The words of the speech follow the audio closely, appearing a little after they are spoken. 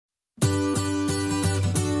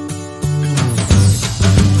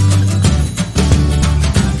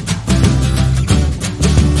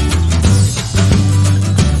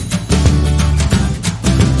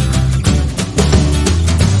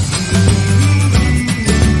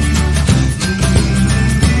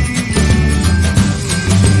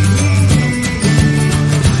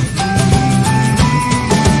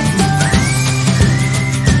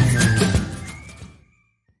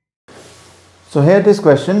So here this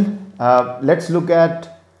question, let's look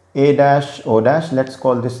at a dash o dash. Let's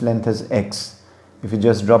call this length as x. If you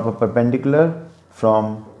just drop a perpendicular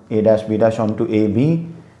from a dash b dash onto ab,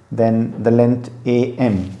 then the length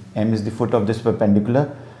am, m is the foot of this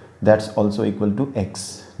perpendicular, that's also equal to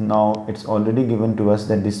x. Now it's already given to us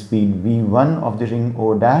that the speed v1 of the ring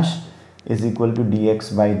o dash is equal to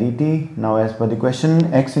dx by dt. Now as per the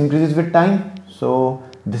question, x increases with time, so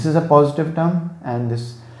this is a positive term and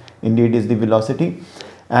this indeed is the velocity.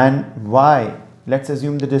 And y, let's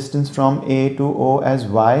assume the distance from a to o as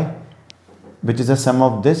y, which is a sum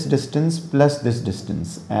of this distance plus this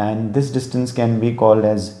distance, and this distance can be called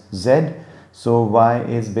as z. So y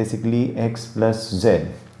is basically x plus z,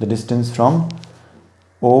 the distance from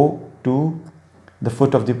o to the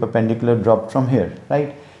foot of the perpendicular dropped from here,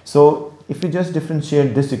 right? So if you just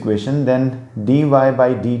differentiate this equation, then dy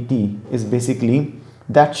by dt is basically,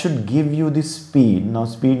 that should give you the speed. Now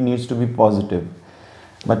speed needs to be positive,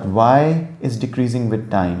 but y is decreasing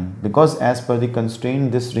with time because as per the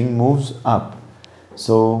constraint this ring moves up.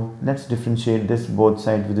 So let's differentiate this both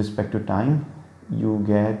sides with respect to time. You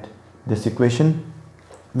get this equation.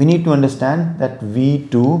 We need to understand that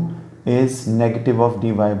v2 is negative of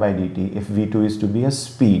dy by dt if v2 is to be a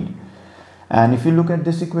speed. And if you look at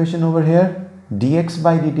this equation over here, dx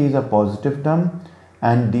by dt is a positive term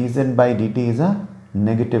and dz by dt is a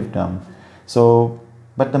negative term. So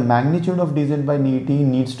but the magnitude of dz by dt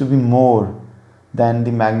needs to be more than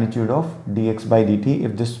the magnitude of dx by dt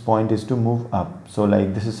if this point is to move up. So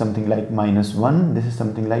like this is something like -1, this is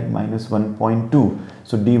something like -1.2.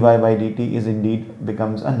 So dy by dt is indeed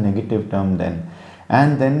becomes a negative term then,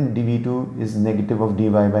 and then dv2 is negative of dy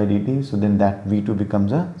by dt, so then that v2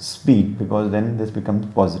 becomes a speed because then this becomes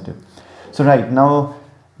positive. So right now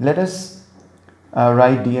let us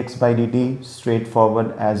write dx by dt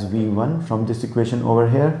straightforward as v1 from this equation over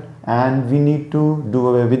here, and we need to do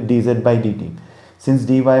away with dz by dt since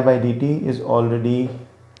dy by dt is already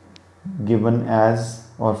given as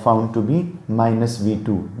or found to be minus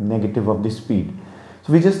v2, negative of the speed.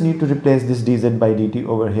 So we just need to replace this dz by dt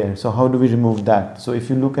over here. So how do we remove that? So if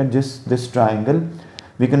you look at this triangle,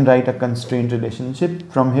 we can write a constraint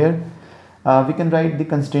relationship from here. We can write the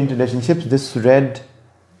constraint relationships, this red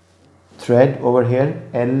thread over here,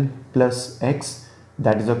 L plus x,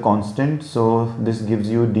 that is a constant, so this gives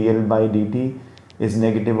you dl by dt is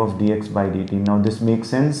negative of dx by dt. Now this makes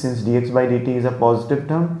sense since dx by dt is a positive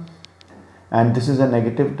term and this is a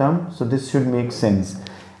negative term, so this should make sense.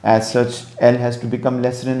 As such, L has to become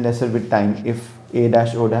lesser and lesser with time. If a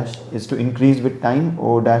dash o dash is to increase with time,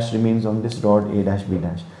 o dash remains on this rod a dash b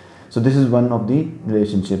dash. So this is one of the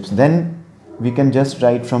relationships. Then we can just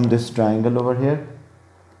write from this triangle over here.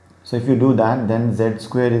 So if you do that, then z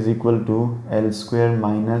square is equal to L square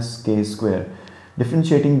minus k square.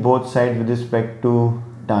 Differentiating both sides with respect to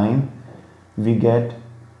time, we get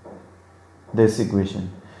this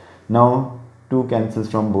equation. Now 2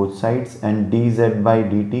 cancels from both sides and dz by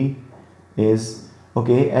dt is,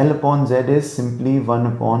 okay, L upon z is simply 1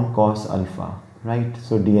 upon cos alpha, right?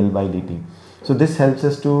 So dl by dt. So this helps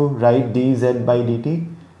us to write dz by dt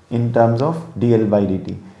in terms of dl by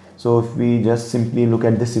dt. So if we just simply look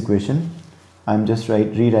at this equation, I'm just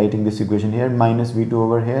rewriting this equation here, minus v2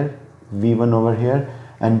 over here, v1 over here,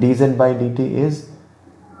 and dz by dt is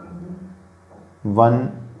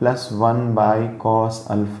 1 plus 1 by cos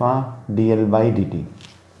alpha dl by dt.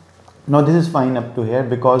 Now this is fine up to here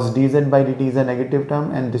because dz by dt is a negative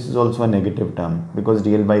term and this is also a negative term because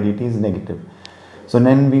dl by dt is negative. So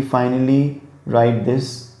then we finally write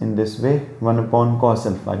this in this way, 1 upon cos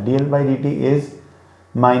alpha dl by dt is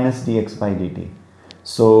minus dx by dt.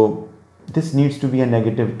 So this needs to be a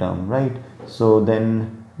negative term, right? So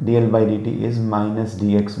then dl by dt is minus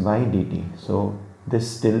dx by dt. So this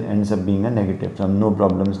still ends up being a negative term, no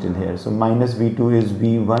problem still here. So minus v2 is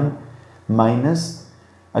v1 minus,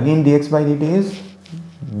 again dx by dt is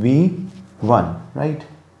v1, right?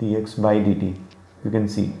 dx by dt, you can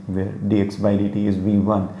see where dx by dt is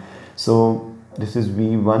v1. So this is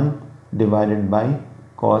v1 divided by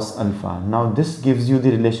cos alpha. Now this gives you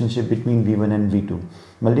the relationship between v1 and v2.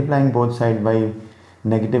 Multiplying both sides by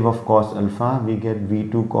negative of cos alpha, we get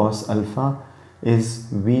v2 cos alpha is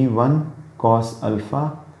v1 cos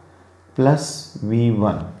alpha plus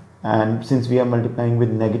v1, and since we are multiplying with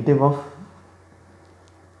negative of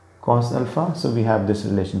cos alpha, so we have this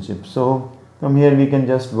relationship. So from here we can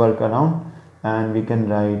just work around and we can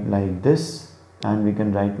write like this and we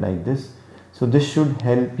can write like this. So this should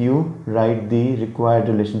help you write the required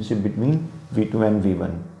relationship between v2 and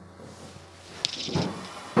v1.